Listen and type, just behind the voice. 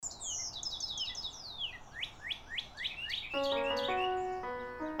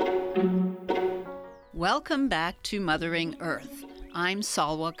Welcome back to Mothering Earth. I'm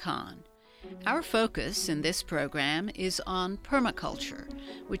Salwa Khan. Our focus in this program is on permaculture,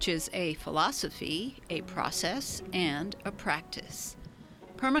 which is a philosophy, a process, and a practice.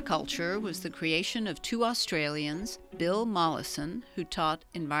 Permaculture was the creation of two Australians, Bill Mollison, who taught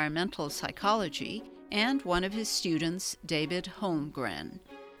environmental psychology, and one of his students, David Holmgren.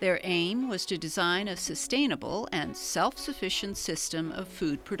 Their aim was to design a sustainable and self-sufficient system of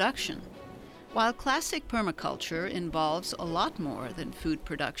food production. While classic permaculture involves a lot more than food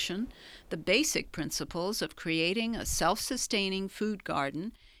production, the basic principles of creating a self-sustaining food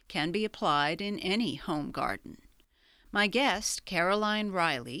garden can be applied in any home garden. My guest, Caroline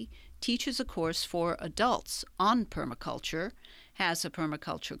Riley, teaches a course for adults on permaculture, has a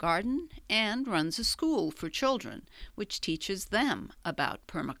permaculture garden, and runs a school for children, which teaches them about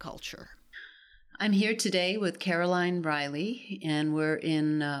permaculture. I'm here today with Caroline Riley, and we're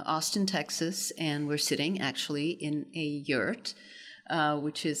in Austin, Texas, and we're sitting actually in a yurt,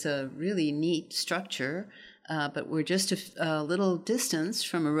 which is a really neat structure, but we're just a little distance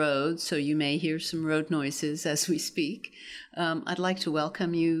from a road, so you may hear some road noises as we speak. I'd like to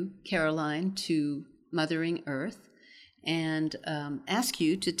welcome you, Caroline, to Mothering Earth, and ask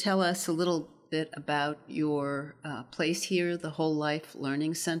you to tell us a little bit about your place here, the Whole Life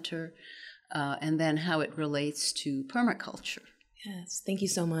Learning Center, and then how it relates to permaculture. Yes, thank you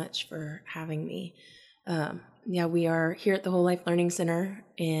so much for having me. We are here at the Whole Life Learning Center,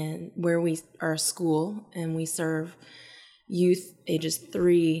 and where we are a school, and we serve youth ages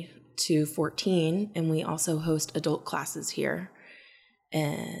 3 to 14, and we also host adult classes here.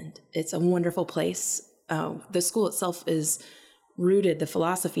 And it's a wonderful place. The school itself is rooted, the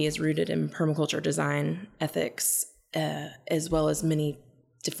philosophy is rooted in permaculture design ethics, as well as many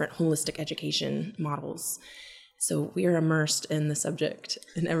different holistic education models. So we are immersed in the subject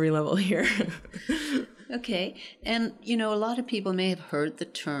in every level here. Okay. And, a lot of people may have heard the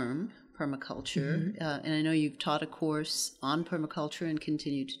term permaculture, and I know you've taught a course on permaculture and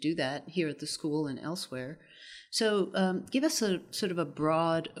continue to do that here at the school and elsewhere. So give us a sort of a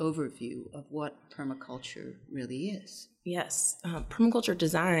broad overview of what permaculture really is. Yes. Permaculture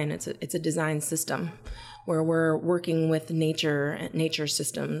design, it's a design system where we're working with nature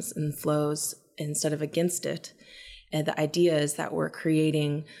systems and flows instead of against it. And the idea is that we're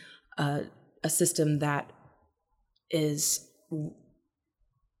creating a system that is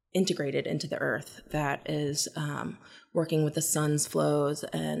integrated into the earth, that is working with the sun's flows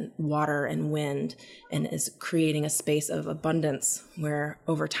and water and wind, and is creating a space of abundance where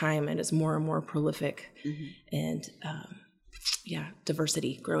over time it is more and more prolific and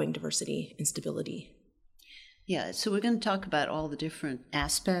diversity, growing diversity and stability. Yeah, so we're going to talk about all the different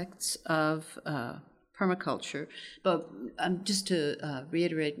aspects of permaculture, but just to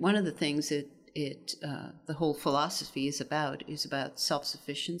reiterate, one of the things that the whole philosophy is about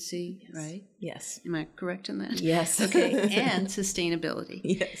self-sufficiency, yes. Right? Yes. Am I correct in that? Yes. Okay, and sustainability.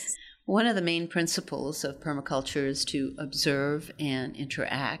 Yes. One of the main principles of permaculture is to observe and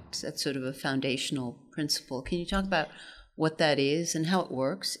interact. That's sort of a foundational principle. Can you talk about what that is and how it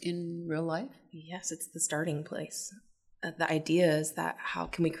works in real life? Yes, it's the starting place. The idea is that how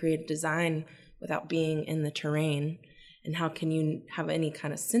can we create a design without being in the terrain? And how can you have any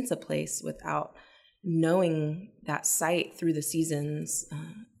kind of sense of place without knowing that site through the seasons,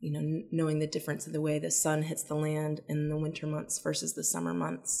 knowing the difference of the way the sun hits the land in the winter months versus the summer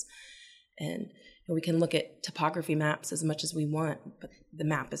months. And we can look at topography maps as much as we want, but the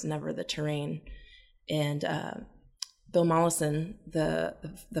map is never the terrain. And Bill Mollison,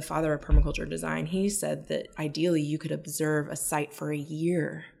 the father of permaculture design, he said that ideally you could observe a site for a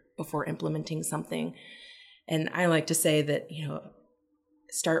year before implementing something. And I like to say that,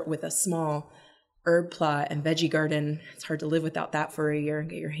 start with a small herb plot and veggie garden. It's hard to live without that for a year and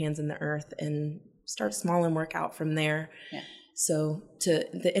get your hands in the earth, and start small and work out from there. Yeah. So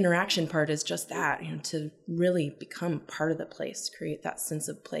the interaction part is just that, to really become part of the place, create that sense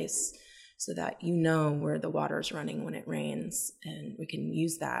of place so that you know where the water is running when it rains, and we can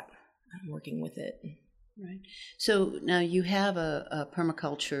use that working with it. Right. So now you have a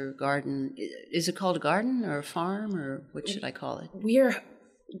permaculture garden. Is it called a garden or a farm, or what should I call it? We are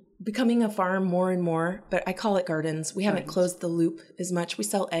becoming a farm more and more, but I call it gardens. We haven't closed the loop as much. We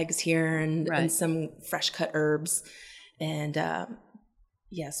sell eggs here and some fresh cut herbs. And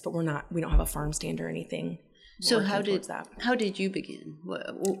yes, but we don't have a farm stand or anything. So how did you begin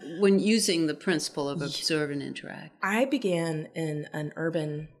when using the principle of observe and interact? I began in an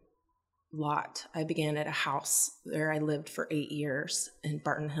urban lot. I began at a house where I lived for 8 years in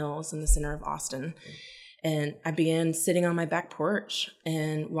Barton Hills in the center of Austin. And I began sitting on my back porch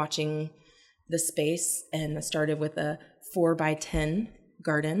and watching the space, and I started with a 4x10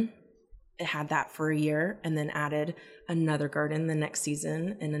 garden. It had that for a year, and then added another garden the next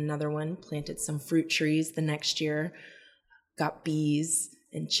season and another one, planted some fruit trees the next year, got bees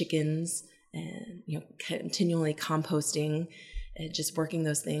and chickens, and continually composting and just working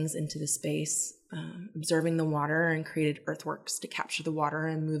those things into the space, observing the water, and created earthworks to capture the water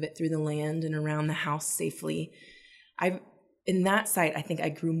and move it through the land and around the house safely. In that site, I think I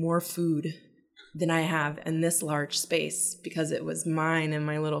grew more food than I have in this large space because it was mine and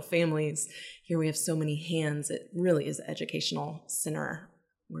my little family's. Here we have so many hands. It really is an educational center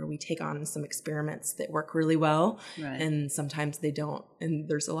where we take on some experiments that work really well, right, and sometimes they don't. And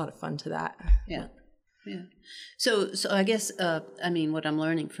there's a lot of fun to that. Yeah. Yeah. So I guess, what I'm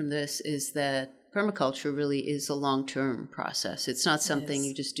learning from this is that permaculture really is a long-term process. It's not something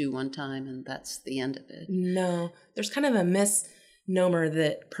you just do one time and that's the end of it. No, there's kind of a misnomer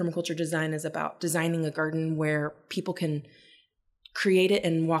that permaculture design is about designing a garden where people can create it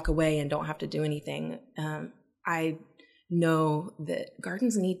and walk away and don't have to do anything. I know that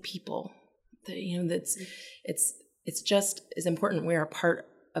gardens need people. It's just as important. We're a part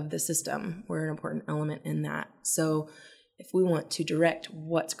of the system. We're an important element in that. So if we want to direct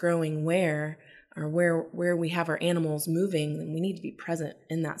what's growing where, or where we have our animals moving, then we need to be present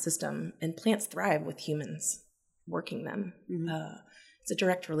in that system. And plants thrive with humans working them. Mm-hmm. It's a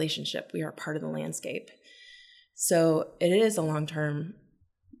direct relationship. We are part of the landscape. So it is a long-term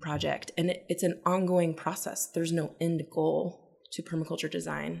project, and it's an ongoing process. There's no end goal to permaculture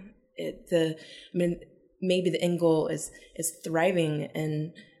design. Maybe the end goal is thriving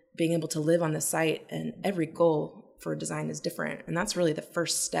and being able to live on the site, and every goal for design is different. And that's really the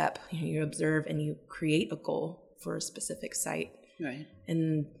first step. You observe and you create a goal for a specific site, right,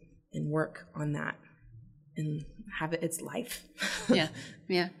 and work on that and have its life. Yeah.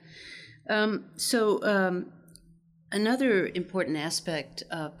 Another important aspect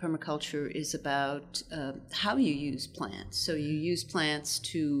of permaculture is about how you use plants. So you use plants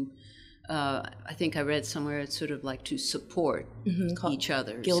to, I think I read somewhere, it's sort of like to support each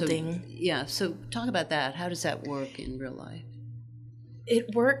other. Gilding. So talk about that. How does that work in real life?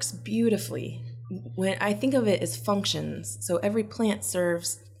 It works beautifully. When I think of it as functions, so every plant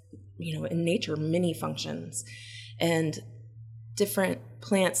serves, in nature, many functions, and different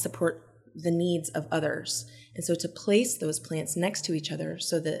plants support the needs of others. And so to place those plants next to each other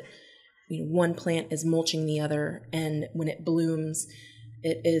so that one plant is mulching the other, and when it blooms,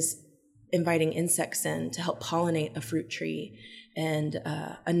 it is inviting insects in to help pollinate a fruit tree, and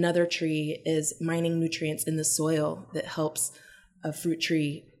another tree is mining nutrients in the soil that helps a fruit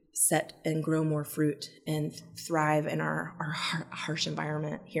tree set and grow more fruit and thrive in our harsh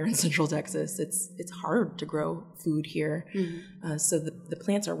environment here in Central Texas. It's hard to grow food here. Mm-hmm. So the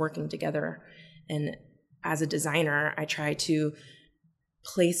plants are working together. And as a designer, I try to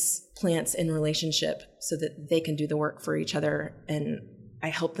place plants in relationship so that they can do the work for each other, and I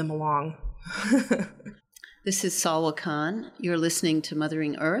help them along. This is Salwa Khan. You're listening to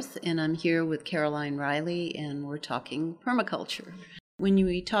Mothering Earth, and I'm here with Caroline Riley, and we're talking permaculture. When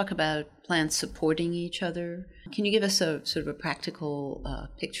we talk about plants supporting each other, can you give us a sort of a practical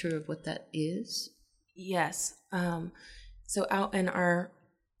picture of what that is? Yes. So out in our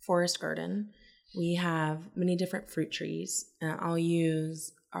forest garden, we have many different fruit trees. I'll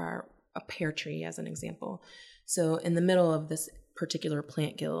use a pear tree as an example. So in the middle of this particular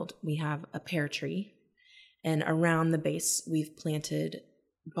plant guild, we have a pear tree. And around the base, we've planted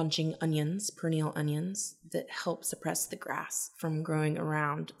bunching onions, perennial onions, that help suppress the grass from growing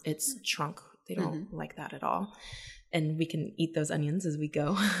around its trunk. They don't like that at all. And we can eat those onions as we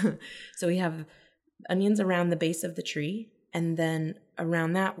go. So we have onions around the base of the tree. And then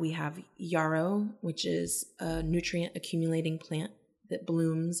around that, we have yarrow, which is a nutrient accumulating plant that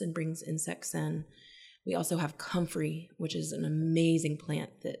blooms and brings insects in. We also have comfrey, which is an amazing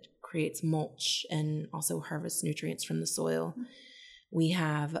plant that creates mulch and also harvests nutrients from the soil. We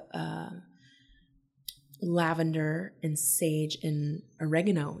have lavender and sage and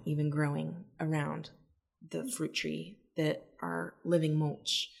oregano even growing around the fruit tree that are living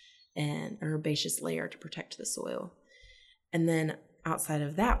mulch and a herbaceous layer to protect the soil. And then outside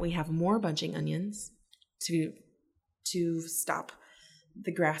of that, we have more bunching onions to stop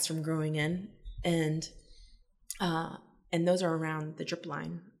the grass from growing in, and those are around the drip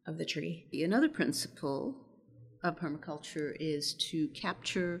line of the tree. Another principle of permaculture is to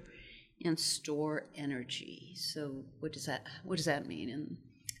capture and store energy. So what does that mean in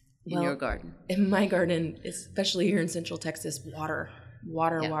your garden? In my garden, especially here in Central Texas, water.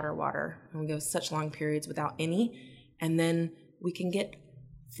 And we go such long periods without any, and then we can get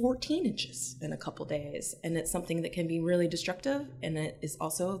 14 inches in a couple days. And it's something that can be really destructive, and it is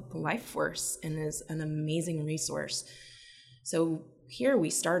also the life force and is an amazing resource. So here we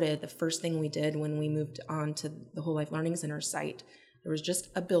started, the first thing we did when we moved on to the Whole Life Learning Center site, there was just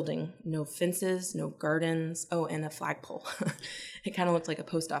a building, no fences, no gardens, and a flagpole. It kind of looked like a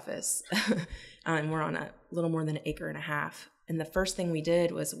post office. And we're on a little more than 1.5 acres. And the first thing we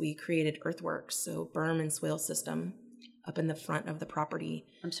did was we created earthworks, so berm and swale system up in the front of the property.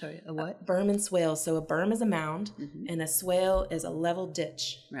 I'm sorry, a what? Berm and swale. So a berm is a mound, and a swale is a level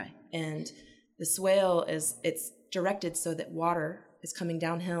ditch. Right. And the swale it's directed so that water is coming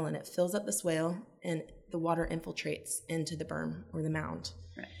downhill and it fills up the swale, and the water infiltrates into the berm or the mound.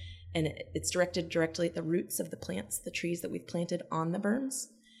 Right. And it's directed directly at the roots of the plants, the trees that we've planted on the berms.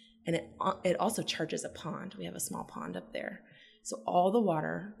 And it also charges a pond. We have a small pond up there. So all the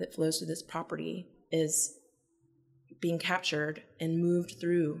water that flows through this property is being captured and moved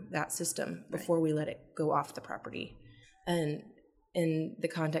through that system before we let it go off the property. And in the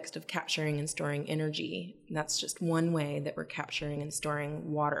context of capturing and storing energy, that's just one way that we're capturing and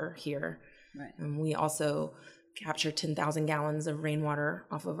storing water here. Right. And we also capture 10,000 gallons of rainwater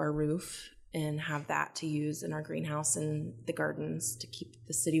off of our roof and have that to use in our greenhouse and the gardens to keep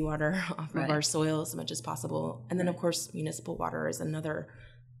the city water off of our soil as much as possible. And then, of course, municipal water is another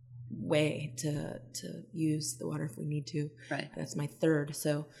way to use the water if we need to. Right. That's my third.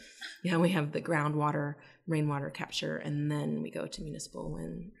 So, yeah, we have the groundwater, rainwater capture, and then we go to municipal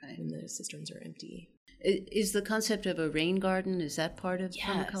when the cisterns are empty. Is the concept of a rain garden, is that part of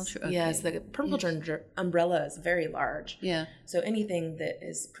permaculture? Okay. Yes, the permaculture umbrella is very large. Yeah. So anything that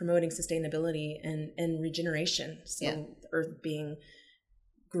is promoting sustainability and regeneration, so the earth being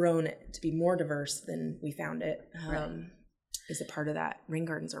grown to be more diverse than we found it, is a part of that. Rain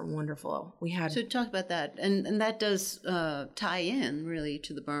gardens are wonderful. So talk about that, and that does tie in really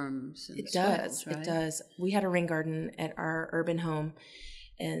to the berms. And it does. Right? It does. We had a rain garden at our urban home.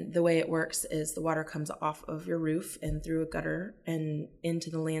 And the way it works is the water comes off of your roof and through a gutter and into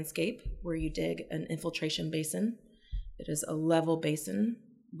the landscape, where you dig an infiltration basin. It is a level basin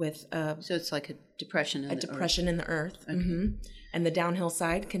with so it's like a depression in the earth. Okay. Mm-hmm. And the downhill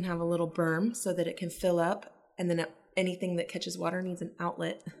side can have a little berm so that it can fill up, and then anything that catches water needs an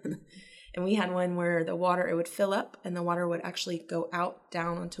outlet. And we had one where it would fill up and the water would actually go out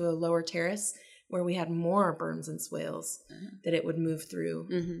down onto a lower terrace, where we had more berms and swales that it would move through.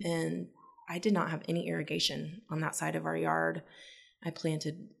 Mm-hmm. And I did not have any irrigation on that side of our yard. I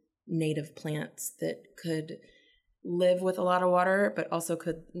planted native plants that could live with a lot of water, but also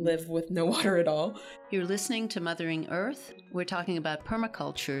could live with no water at all. You're listening to Mothering Earth. We're talking about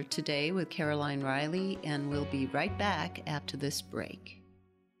permaculture today with Caroline Riley, and we'll be right back after this break.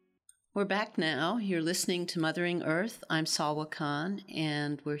 We're back now. You're listening to Mothering Earth. I'm Salwa Khan,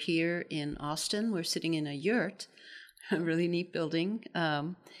 and we're here in Austin. We're sitting in a yurt, a really neat building,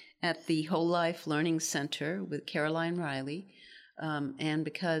 at the Whole Life Learning Center with Caroline Riley. And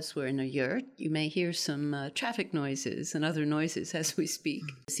because we're in a yurt, you may hear some traffic noises and other noises as we speak.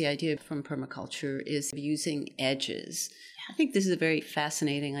 The idea from permaculture is using edges. I think this is a very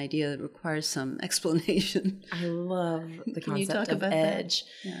fascinating idea that requires some explanation. I love the concept of edge.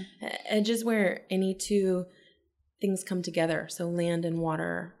 Yeah. Edge is where any two things come together. So land and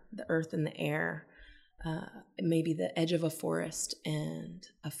water, the earth and the air, maybe the edge of a forest and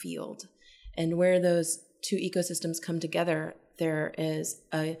a field. And where those two ecosystems come together, there is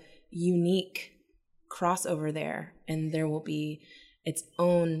a unique crossover there, and there will be its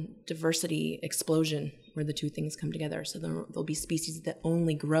own diversity explosion where the two things come together. So there'll be species that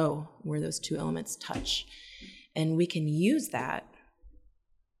only grow where those two elements touch. And we can use that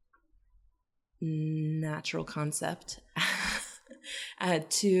natural concept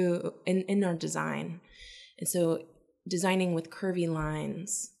in our design. And so designing with curvy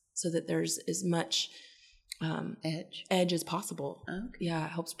lines so that there's as much edge as possible. Okay. Yeah,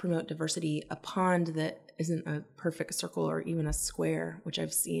 it helps promote diversity. A pond that isn't a perfect circle or even a square, which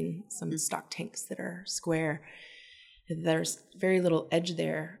I've seen some stock tanks that are square, there's very little edge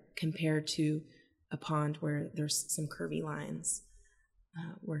there compared to a pond where there's some curvy lines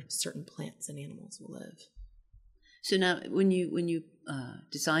where certain plants and animals will live. So now when you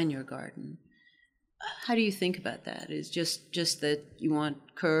design your garden, how do you think about that? Is just that you want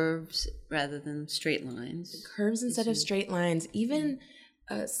curves rather than straight lines? Curves instead of straight lines. Even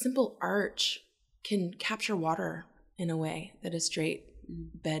a simple arch can capture water in a way that a straight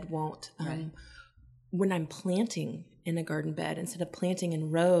bed won't. When I'm planting in a garden bed, instead of planting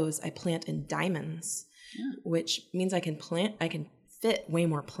in rows, I plant in diamonds, which means I can fit way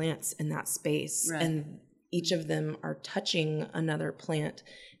more plants in that space. Right. And Each of them are touching another plant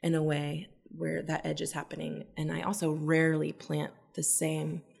in a way where that edge is happening. And I also rarely plant the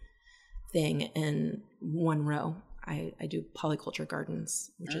same thing in one row. I do polyculture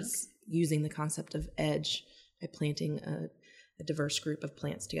gardens, which is using the concept of edge by planting a diverse group of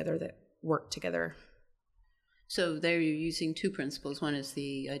plants together that work together. So there you're using two principles. One is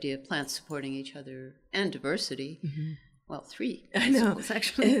the idea of plants supporting each other and diversity. Mm-hmm. Well, three. I know,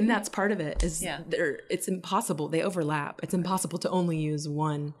 actually. And that's part of it. It's impossible. They overlap. It's impossible to only use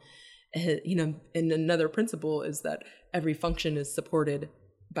one. And another principle is that every function is supported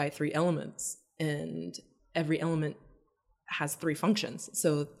by three elements, and every element has three functions.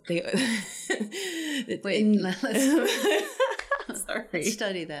 So they. Let's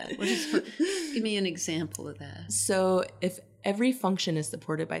study that. Give me an example of that. So if every function is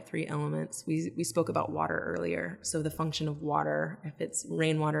supported by three elements, we spoke about water earlier. So the function of water, if it's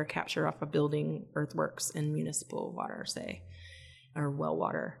rainwater capture off a building, earthworks, and municipal water, say, or well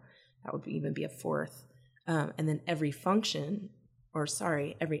water, that would even be a fourth. And then every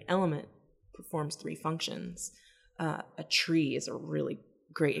element performs three functions. A tree is a really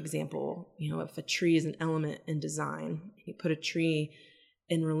great example. If a tree is an element in design, you put a tree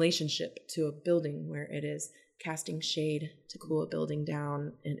in relationship to a building where it is casting shade to cool a building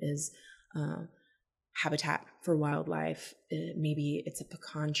down, it is habitat for wildlife. Maybe it's a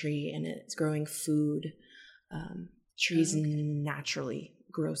pecan tree and it's growing food. Trees naturally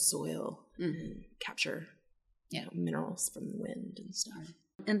grow soil and capture minerals from the wind and stuff.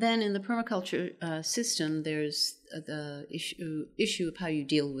 And then in the permaculture system, there's the issue of how you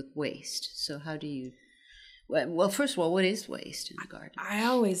deal with waste. So how do you... Well, first of all, what is waste in the garden?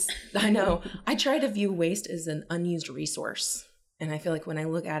 I try to view waste as an unused resource. And I feel like when I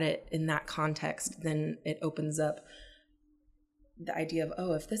look at it in that context, then it opens up the idea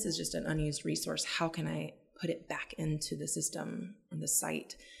of, if this is just an unused resource, how can I put it back into the system or the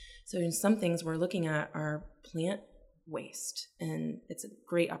site? So in some things we're looking at are plant waste, and it's a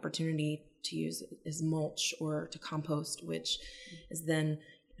great opportunity to use as mulch or to compost, which is then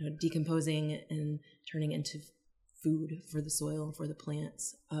decomposing and turning into food for the soil, for the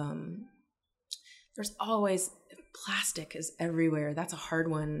plants. There's always plastic is everywhere. That's a hard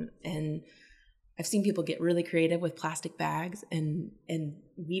one. And I've seen people get really creative with plastic bags and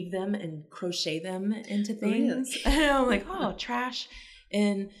weave them and crochet them into things. Really? And I'm like, trash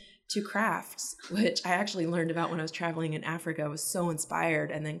into crafts, which I actually learned about when I was traveling in Africa. I was so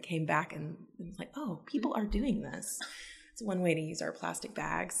inspired, and then came back and was like, people are doing this. It's one way to use our plastic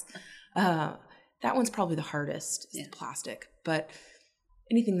bags. That one's probably the hardest, is the plastic. But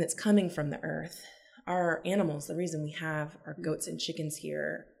anything that's coming from the earth, our animals, the reason we have our goats and chickens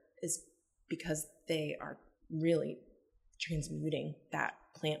here is because they are really transmuting that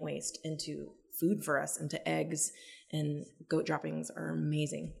plant waste into food for us, into eggs, and goat droppings are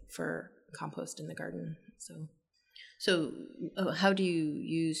amazing for compost in the garden. So how do you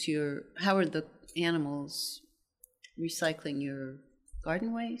use how are the animals recycling your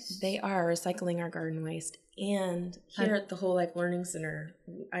garden waste? They are recycling our garden waste. And here at the Whole Life Learning Center,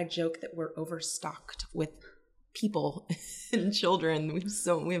 I joke that we're overstocked with people and children.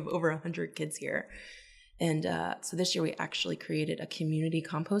 We have over 100 kids here. And so this year we actually created a community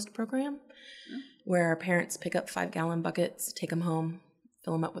compost program where our parents pick up 5-gallon buckets, take them home,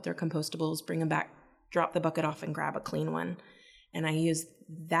 fill them up with their compostables, bring them back, drop the bucket off, and grab a clean one. And I use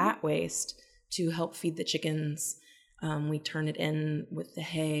that waste to help feed the chickens. We turn it in with the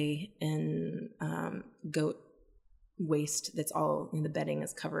hay and goat waste that's all, the bedding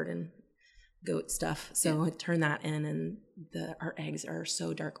is covered in goat stuff. So I turn that in, and our eggs are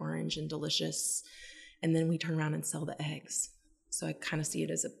so dark orange and delicious. And then we turn around and sell the eggs. So I kind of see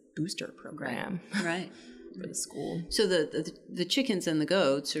it as a booster program. Right. For the school. So the chickens and the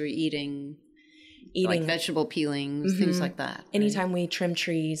goats are eating like vegetable peelings, things like that. Right? Anytime we trim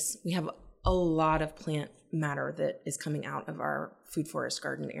trees, we have a lot of plant matter that is coming out of our food forest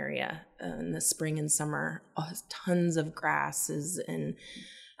garden area in the spring and summer. Tons of grasses and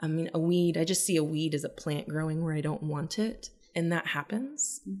a weed. I just see a weed as a plant growing where I don't want it. And that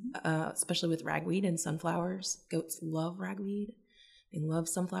happens, especially with ragweed and sunflowers. Goats love ragweed. They love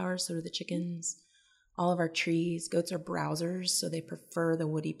sunflowers, so do the chickens. All of our trees, goats are browsers, so they prefer the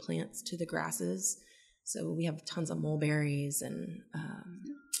woody plants to the grasses. So we have tons of mulberries and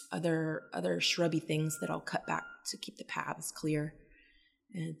other shrubby things that I'll cut back to keep the paths clear.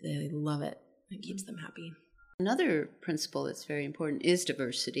 And they love it. It keeps them happy. Another principle that's very important is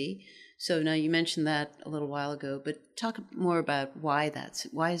diversity. So now you mentioned that a little while ago, but talk more about why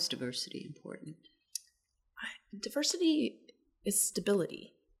is diversity important? Diversity is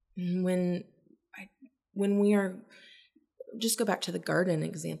stability. When when we are, just go back to the garden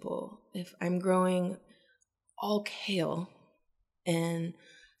example. If I'm growing all kale and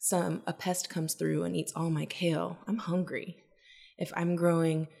a pest comes through and eats all my kale, I'm hungry. If I'm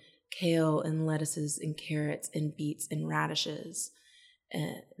growing kale and lettuces and carrots and beets and radishes,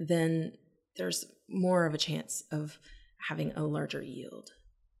 then there's more of a chance of having a larger yield.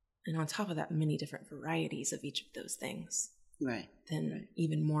 And on top of that, many different varieties of each of those things. Right. Then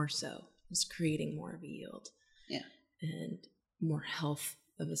even more so, is creating more of a yield. Yeah. And more health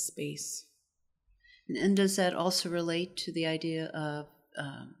of a space. And does that also relate to the idea of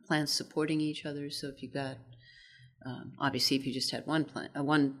plants supporting each other? So if you've got, obviously, if you just had one plant,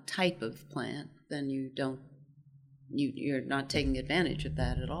 one type of plant, then you're not taking advantage of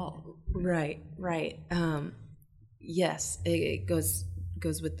that at all. Right. Yes, it goes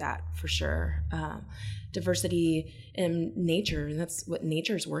with that for sure. Diversity in nature, and that's what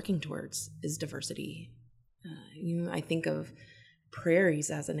nature is working towards, is diversity. I think of prairies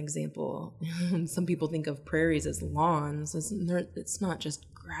as an example. Some people think of prairies as lawns. It's not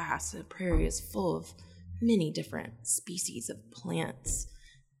just grass. A prairie is full of many different species of plants,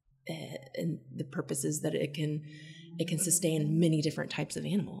 and the purpose is that it can sustain many different types of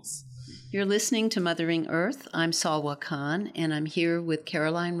animals. You're listening to Mothering Earth. I'm Salwa Khan, and I'm here with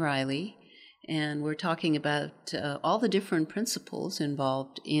Caroline Riley, and we're talking about all the different principles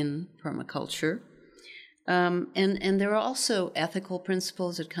involved in permaculture. And there are also ethical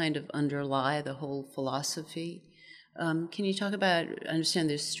principles that kind of underlie the whole philosophy. Can you talk about, I understand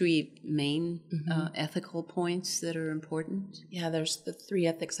there's three main ethical points that are important? Yeah, there's the 3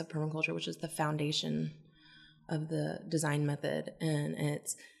 ethics of permaculture, which is the foundation of the design method. And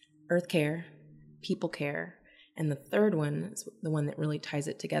it's earth care, people care, and the third one is the one that really ties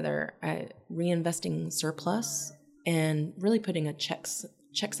it together, reinvesting surplus and really putting a checks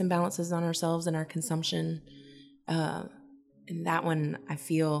and balances on ourselves and our consumption. And that one, I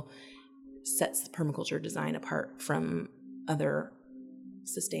feel, sets the permaculture design apart from other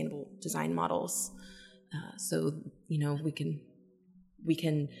sustainable design models. So, we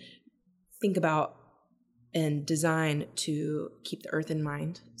can think about and design to keep the earth in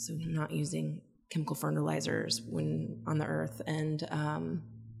mind. So not using chemical fertilizers when on the earth, and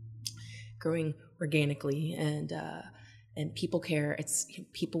growing organically, and people care. It's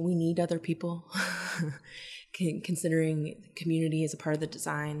people, we need other people. Considering community as a part of the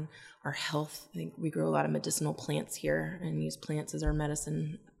design, our health. I think we grow a lot of medicinal plants here and use plants as our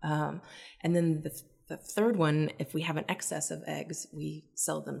medicine. And then the third one, if we have an excess of eggs, we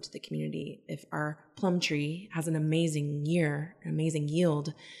sell them to the community. If our plum tree has an amazing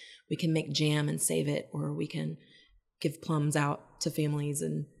yield, we can make jam and save it, or we can give plums out to families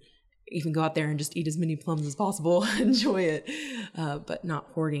and even go out there and just eat as many plums as possible, enjoy it, but not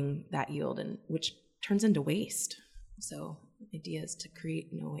hoarding that yield, and which turns into waste. So the idea is to create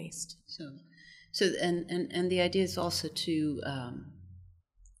no waste. So and the idea is also to,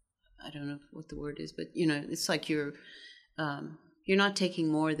 I don't know what the word is, but it's like you're not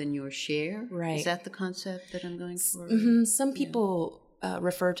taking more than your share. Right. Is that the concept that I'm going for? Mm-hmm. Some people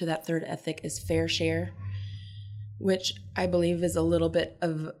refer to that third ethic as fair share, which I believe is a little bit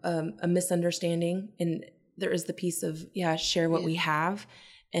of a misunderstanding. And there is the piece of, share what we have.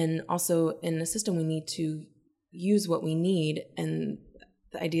 And also in the system, we need to use what we need. And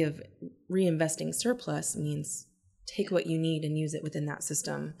the idea of reinvesting surplus means take what you need and use it within that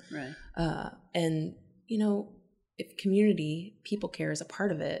system. Right. And, if community, people care is a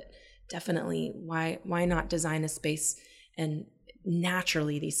part of it, definitely why not design a space, and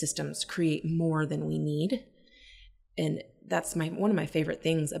naturally these systems create more than we need. And that's one of my favorite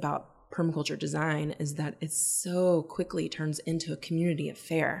things about permaculture design, is that it so quickly turns into a community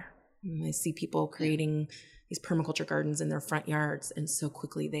affair. I see people creating these permaculture gardens in their front yards, and so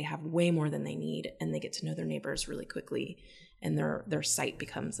quickly they have way more than they need, and they get to know their neighbors really quickly, and their site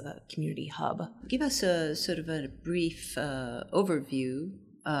becomes a community hub. Give us a sort of a brief overview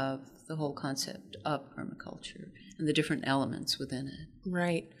of the whole concept of permaculture and the different elements within it.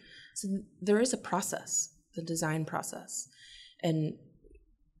 Right. So there is a process, the design process. And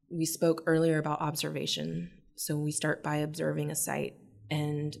we spoke earlier about observation. So we start by observing a site,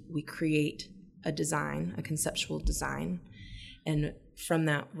 and we create a design, a conceptual design. And from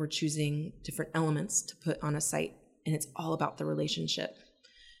that, we're choosing different elements to put on a site, and it's all about the relationship.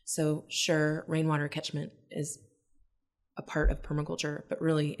 So sure, rainwater catchment is a part of permaculture, but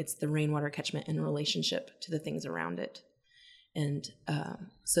really it's the rainwater catchment in relationship to the things around it. And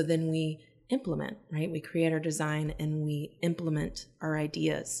so then we implement, right? We create our design and we implement our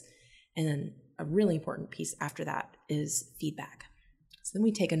ideas. And then a really important piece after that is feedback. So then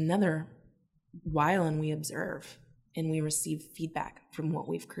we take another while and we observe and we receive feedback from what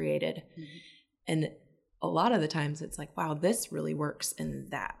we've created. Mm-hmm. And a lot of the times it's like, wow, this really works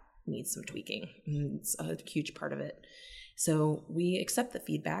and that needs some tweaking. And it's a huge part of it. So we accept the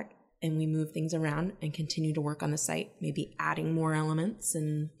feedback and we move things around and continue to work on the site, maybe adding more elements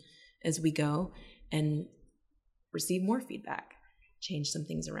and as we go, and receive more feedback, change some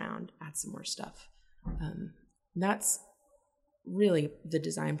things around, add some more stuff. That's really the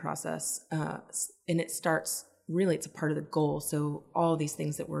design process. And it starts, really, it's a part of the goal. So all these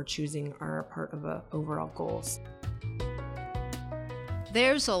things that we're choosing are a part of overall goals.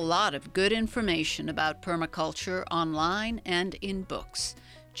 There's a lot of good information about permaculture online and in books.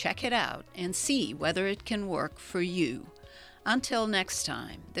 Check it out and see whether it can work for you. Until next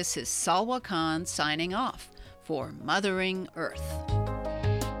time, this is Salwa Khan signing off for Mothering Earth.